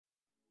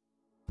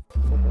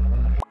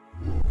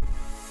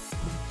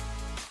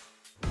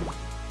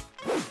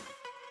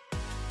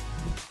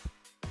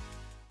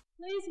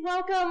Please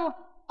welcome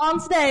on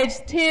stage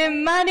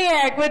Team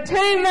Marniac with 2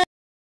 minutes.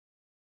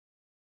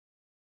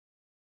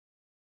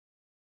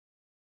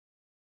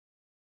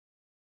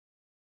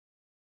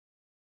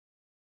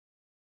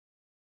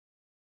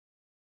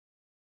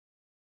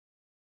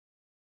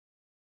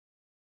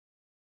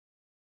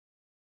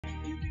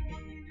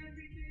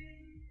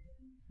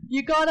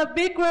 You got a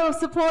big group of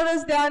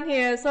supporters down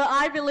here, so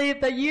I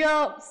believe that you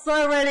are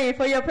so ready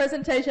for your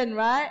presentation,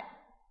 right?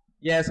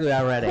 Yes, we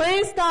are ready.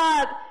 Please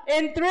start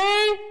in 3,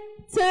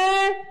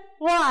 2,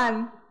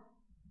 1.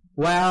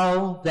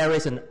 Well, there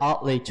is an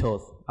ugly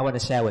truth I want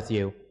to share with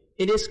you.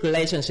 In this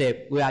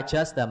relationship, we are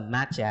just the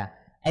matcha,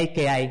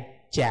 aka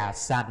Cha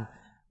San.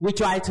 We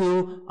try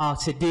to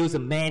seduce the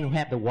man who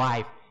have the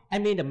wife. I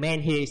mean, the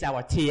man here is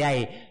our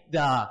TA.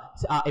 The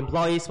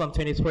employees from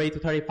 23 to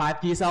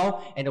 35 years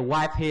old, and the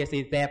wife here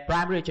is their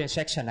primary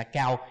transaction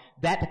account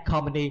that the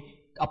company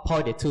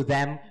appointed to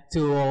them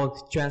to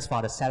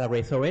transfer the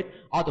salary through it,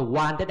 or the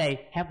one that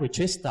they have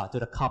registered to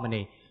the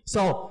company.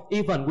 So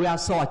even we are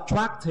so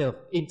attractive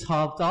in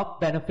terms of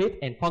benefit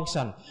and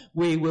function,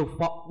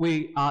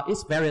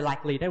 it's very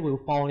likely that we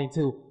will fall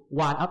into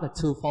one of the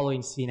 2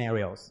 following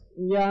scenarios.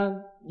 Yeah,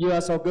 you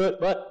are so good,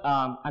 but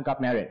I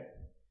got married.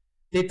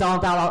 They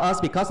don't allow us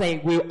because they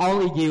will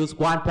only use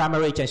one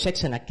primary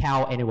transaction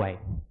account anyway.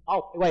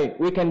 Oh, wait,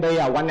 we can be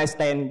a one-night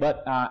stand,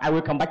 but I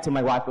will come back to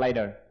my wife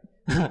later.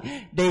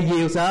 They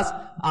use us,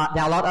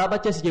 they allow us,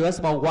 but just use us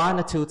for 1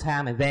 or 2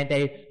 times, and then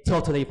they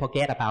totally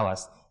forget about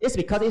us. It's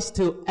because it's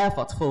too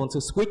effortful to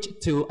switch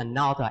to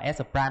another as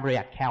a primary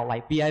account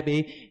like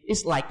VIB.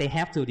 It's like they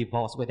have to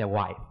divorce with their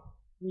wife.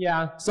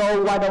 Yeah,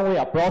 so why don't we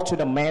approach to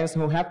the men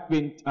who have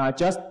been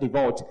just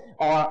divorced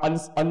or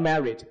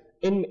unmarried?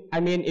 In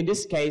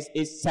this case,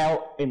 it's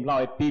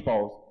self-employed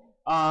people.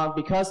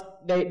 Because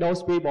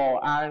those people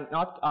are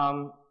not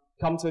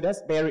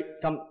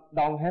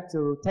don't have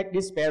to take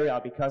this barrier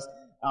because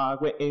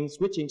we're in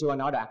switching to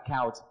another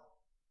account.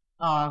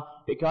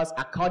 Because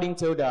according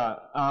to the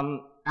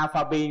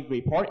Alphabet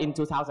report in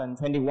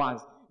 2021,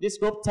 this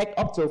group take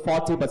up to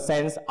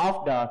 40%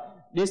 of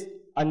this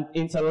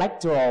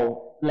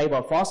intellectual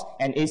labor force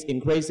and is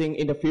increasing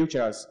in the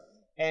futures.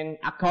 And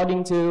it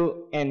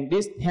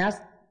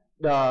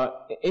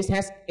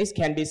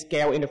can be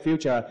scaled in the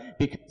future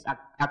because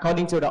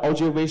according to the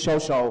Ogilvy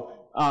social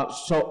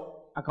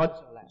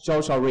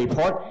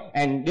report,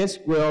 and this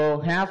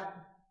will have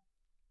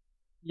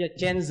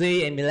Gen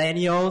Z and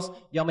millennials,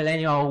 young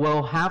millennials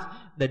will have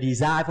the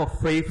desire for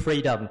free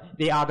freedom.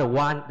 They are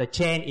the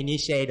change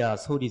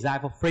initiators who desire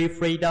for free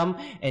freedom,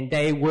 and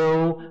they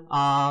will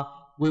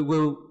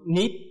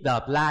need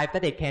the life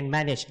that they can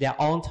manage their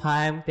own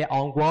time, their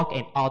own work,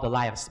 and all the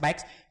life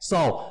aspects.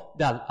 So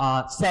the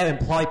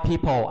self-employed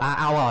people are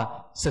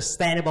our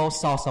sustainable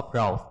source of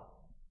growth.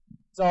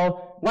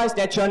 So what is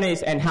their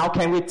journeys, and how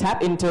can we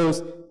tap into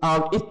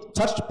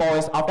touch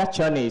points of that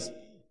journeys?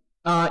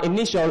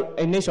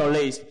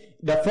 Initially,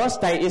 the first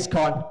stage is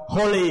called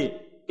Holy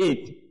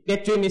Eat. Their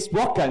dream is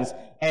broken,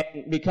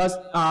 and because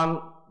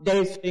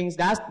they think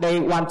that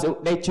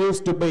they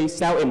choose to be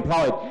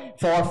self-employed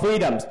for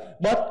freedoms.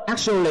 But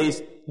actually,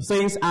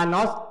 things are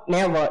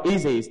never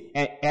easy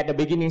at the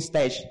beginning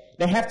stage.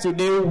 They have to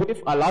deal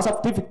with a lot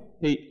of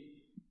difficulty.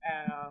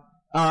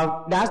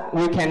 That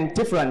we can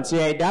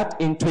differentiate that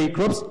in 3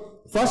 groups.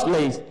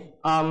 Firstly,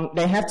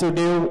 they have to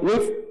deal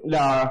with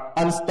the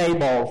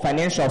unstable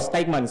financial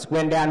statements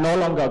when they are no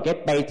longer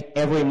get paid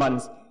every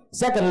month.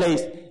 Secondly,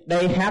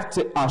 they have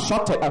to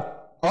shortage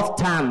of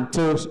time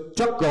to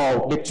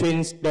juggle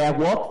between their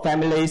work,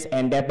 families,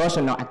 and their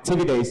personal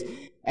activities.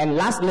 And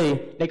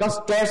lastly, they got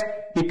stressed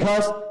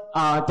because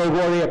they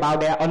worry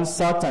about their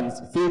uncertain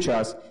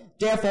futures.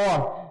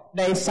 Therefore,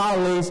 they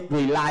suddenly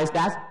realize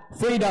that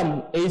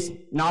freedom is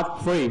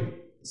not free.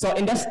 So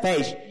in that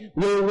stage,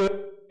 we will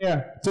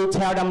to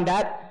tell them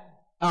that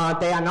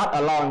they are not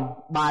alone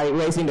by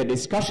raising the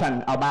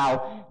discussion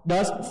about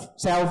does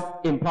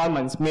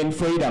self-employment mean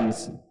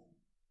freedoms.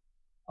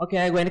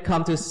 Okay, when it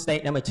comes to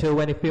stage number 2,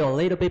 when they feel a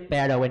little bit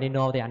better, when they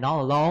know they are not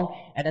alone,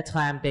 at that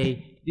time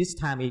they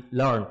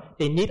learn.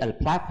 They need a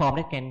platform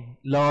that can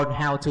learn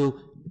how to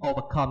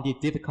overcome these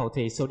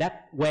difficulties, so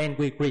that when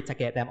we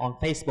retarget them on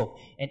Facebook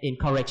and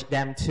encourage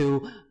them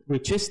to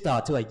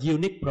register to a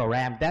unique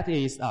program that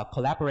is a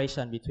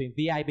collaboration between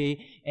VIB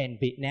and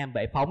Vietnam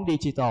Bệ Phóng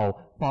Digital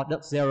for the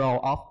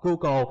Zero of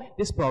Google.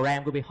 This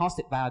program will be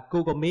hosted by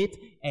Google Meet,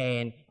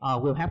 and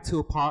we'll have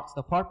 2 parts.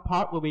 The first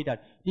part will be the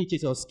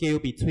digital skill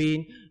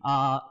between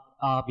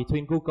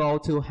Google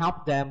to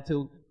help them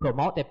to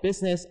promote their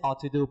business or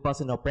to do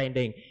personal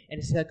branding.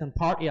 And the second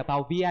part is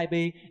about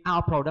VIB.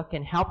 Our product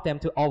can help them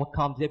to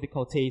overcome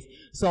difficulties.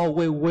 So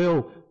we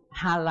will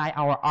highlight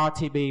our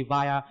RTB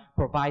via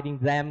providing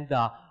them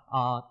the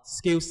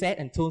skill set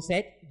and tool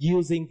set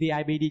using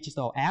VIB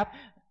digital app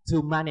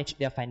to manage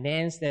their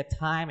finance, their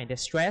time, and their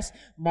stress.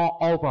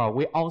 Moreover,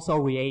 we also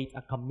create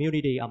a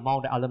community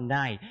among the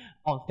alumni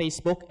on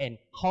Facebook and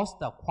host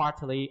a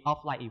quarterly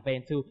offline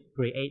event to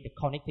create the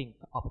connecting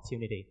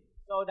opportunity.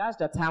 So that's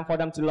the time for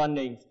them to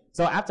learning.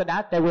 So after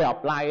that, they will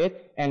apply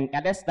it, and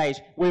at that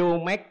stage, we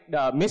will make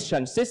the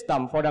mission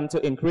system for them to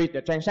increase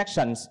the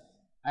transactions.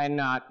 And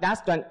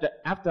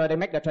after they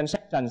make the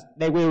transactions,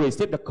 they will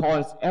receive the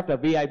coins of the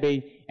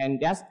VIB,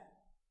 and that's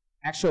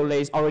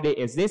actually already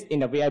exists in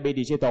the VIB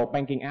digital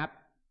banking app.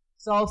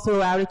 So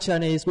throughout the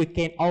journeys, we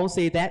can all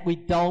see that we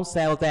don't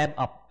sell them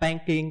a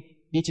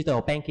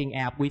digital banking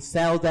app. We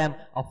sell them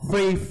a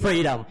free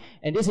freedom.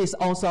 And this is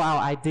also our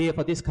idea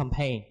for this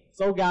campaign.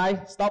 So guys,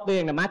 stop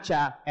doing the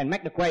matcha and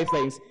make the great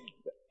things.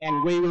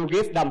 And we will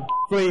give them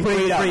free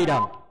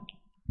freedom.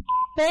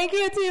 Thank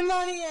you, Team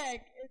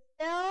Marniac. It's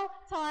now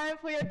time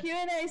for your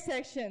Q&A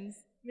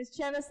sections. Ms.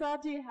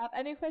 Chanasa, do you have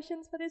any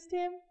questions for this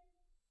team?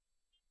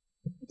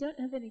 I don't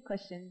have any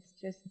questions,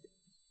 just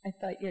I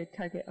thought your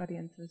target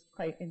audience was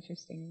quite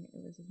interesting.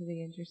 It was a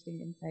really interesting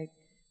insight,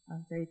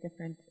 very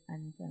different,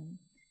 and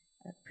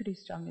a pretty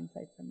strong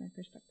insight from my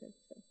perspective.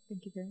 So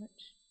thank you very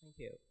much. Thank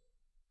you.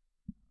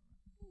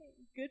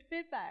 Good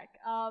feedback.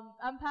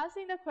 I'm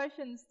passing the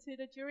questions to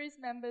the jury's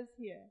members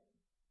here.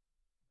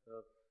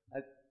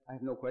 I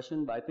have no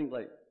question, but I think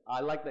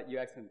I like that you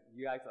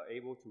guys are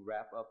able to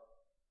wrap up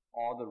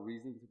all the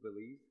reasons to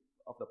believe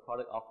of the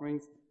product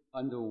offerings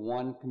under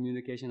one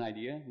communication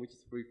idea, which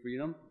is free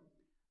freedom.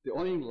 The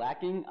only thing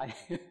lacking,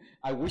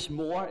 I wish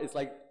more, is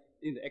like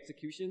in the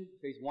execution,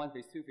 phase 1,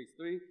 phase 2, phase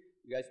 3,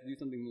 you guys do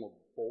something more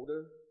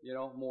bolder,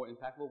 more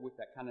impactful with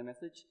that kind of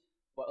message.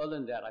 But other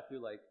than that, I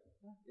feel like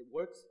it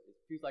works. It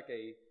feels like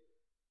a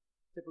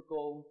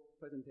typical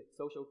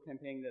social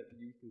campaign that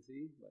you can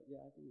see. But yeah,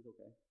 I think it's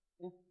okay.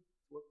 Yeah,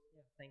 it works.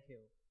 Yeah, thank you.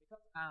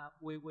 Because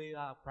we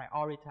will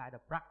prioritize the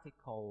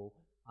practical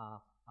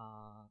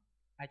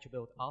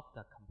attribute of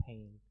the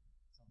campaign.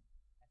 So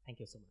thank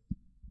you so much.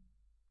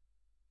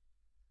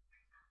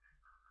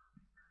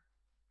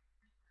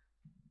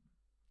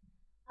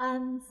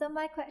 So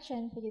my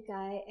question for you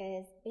guys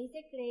is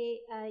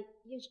basically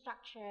you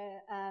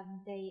structure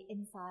the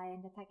insight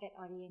and the target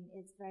audience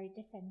is very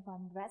different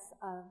from the rest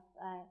of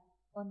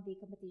on the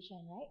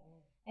competition, right?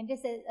 And this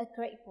is a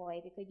great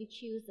point because you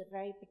choose a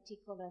very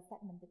particular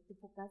segment to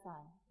focus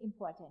on.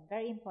 Important,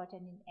 very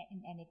important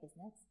in any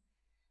business.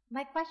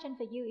 My question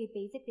for you is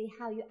basically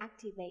how you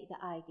activate the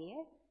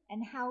idea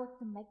and how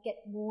to make it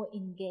more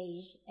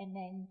engaged and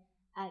then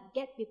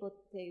get people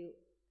to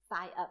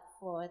sign up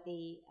for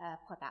the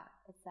product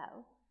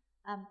itself.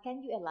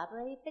 Can you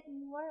elaborate a bit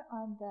more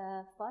on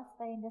the first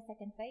phase and the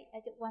second phase? I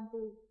just want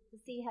to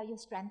see how you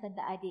strengthen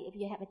the idea if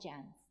you have a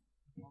chance.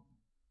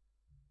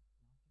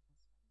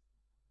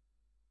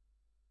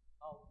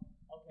 Oh,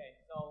 okay.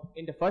 So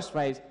in the first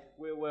phase,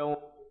 we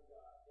will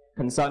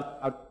concern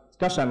a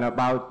discussion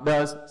about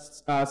the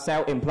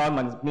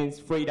self-employment means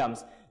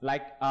freedoms.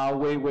 Like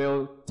we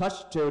will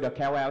touch to the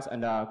KOLs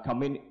and the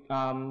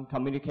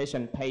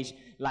communication page,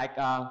 like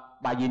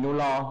bài gì nu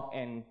lo,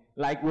 and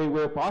like we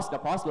will post the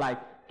post like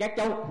các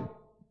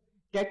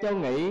cháu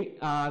nghĩ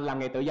làm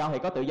nghề tự do thì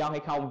có tự do hay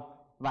không,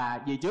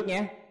 và gì trước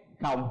nhé,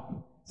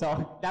 không. So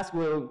that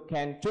will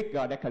can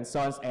trigger the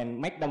concerns and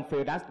make them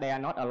feel that they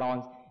are not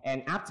alone.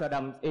 And after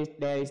them,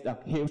 there is a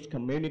huge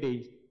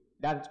community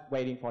that's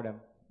waiting for them.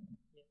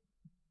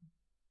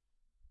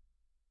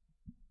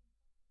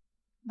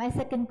 My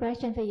second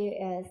question for you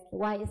is,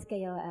 why is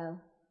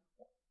KOL?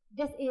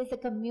 This is a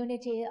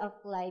community of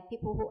like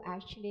people who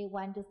actually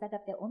want to set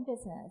up their own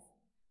business.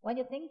 When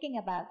you're thinking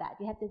about that,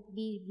 you have to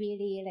be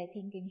really like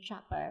thinking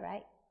sharper,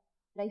 right?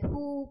 Like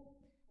who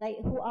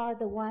are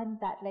the ones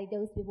that like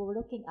those people are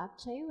looking up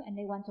to and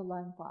they want to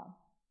learn from?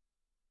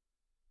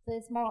 So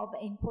it's more of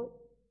an input.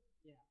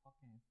 Yeah,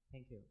 okay,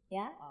 thank you.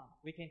 Yeah?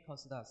 We can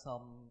consider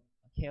some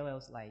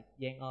KOLs like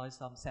Yang,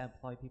 some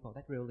self-employed people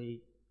that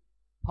really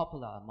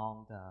popular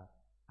among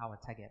our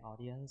target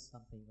audience,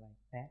 something like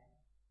that.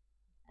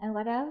 And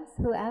what else?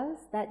 Who else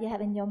that you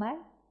have in your mind?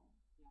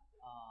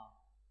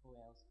 Who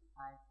else?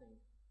 I think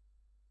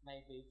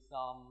maybe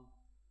some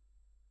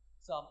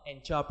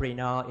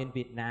entrepreneur in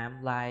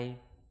Vietnam, like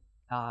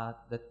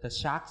the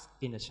sharks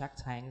in the Shark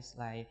Tanks,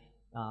 like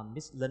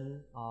Miss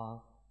Lin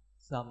or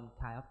some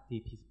kind of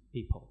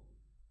people.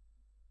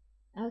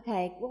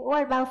 Okay.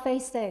 What about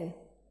phase 2?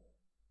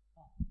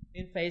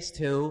 In phase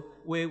 2,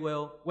 we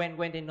will when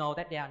they know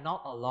that they are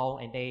not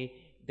alone and they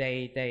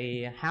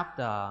have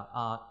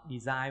the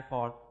desire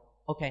for,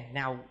 okay,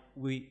 now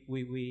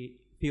we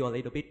feel a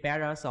little bit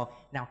better, so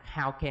now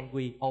how can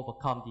we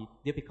overcome the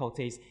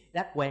difficulties?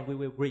 That's when we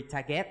will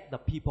retarget the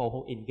people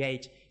who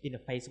engage in the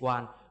phase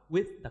 1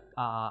 with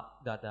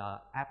the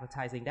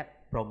advertising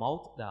that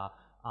promote the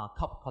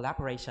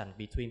collaboration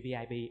between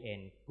VIB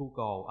and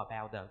Google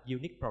about the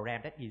unique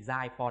program that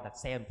designed for the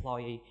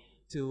self-employee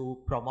to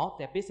promote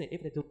their business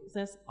if they do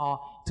business, or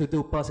to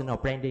do personal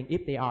branding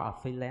if they are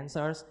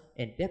freelancers,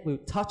 and that will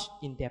touch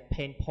in their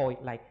pain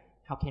point, like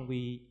how can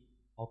we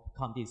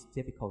overcome these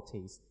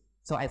difficulties.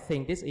 So I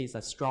think this is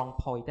a strong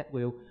point that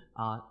will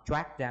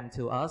drag them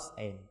to us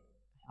and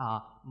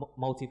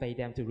motivate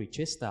them to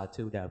register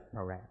to the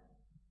program.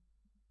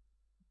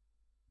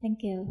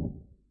 Thank you.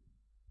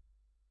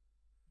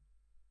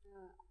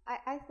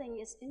 I think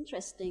it's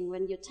interesting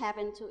when you tap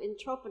into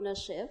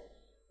entrepreneurship,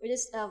 which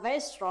is very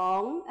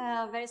strong,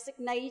 very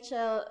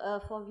signature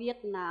for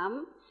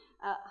Vietnam.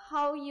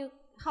 How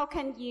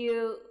can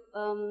you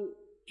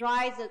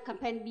drive the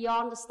campaign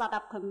beyond the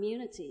startup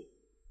community?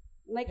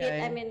 Make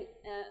it, I mean,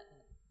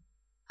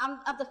 I'm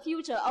the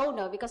future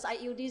owner because I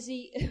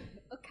UDZ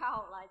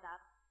account like that.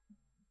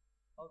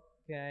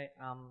 Okay,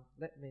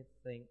 let me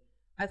think.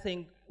 I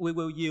think we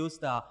will use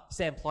the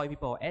self-employed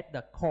people as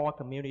the core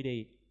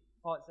community.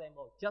 For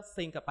example, just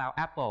think about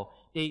Apple.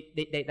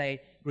 They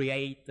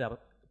create the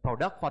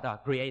product for the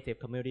creative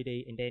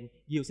community and then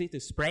use it to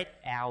spread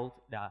out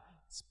the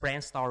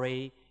brand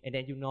story. And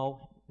then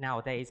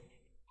nowadays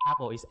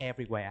Apple is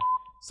everywhere.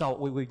 So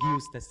we will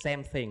use the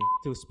same thing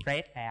to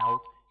spread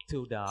out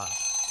to the...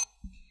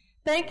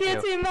 Thank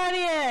you, Team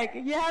Marniac.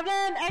 You have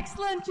done an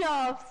excellent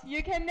job.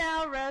 You can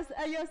now rest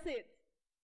at your seat.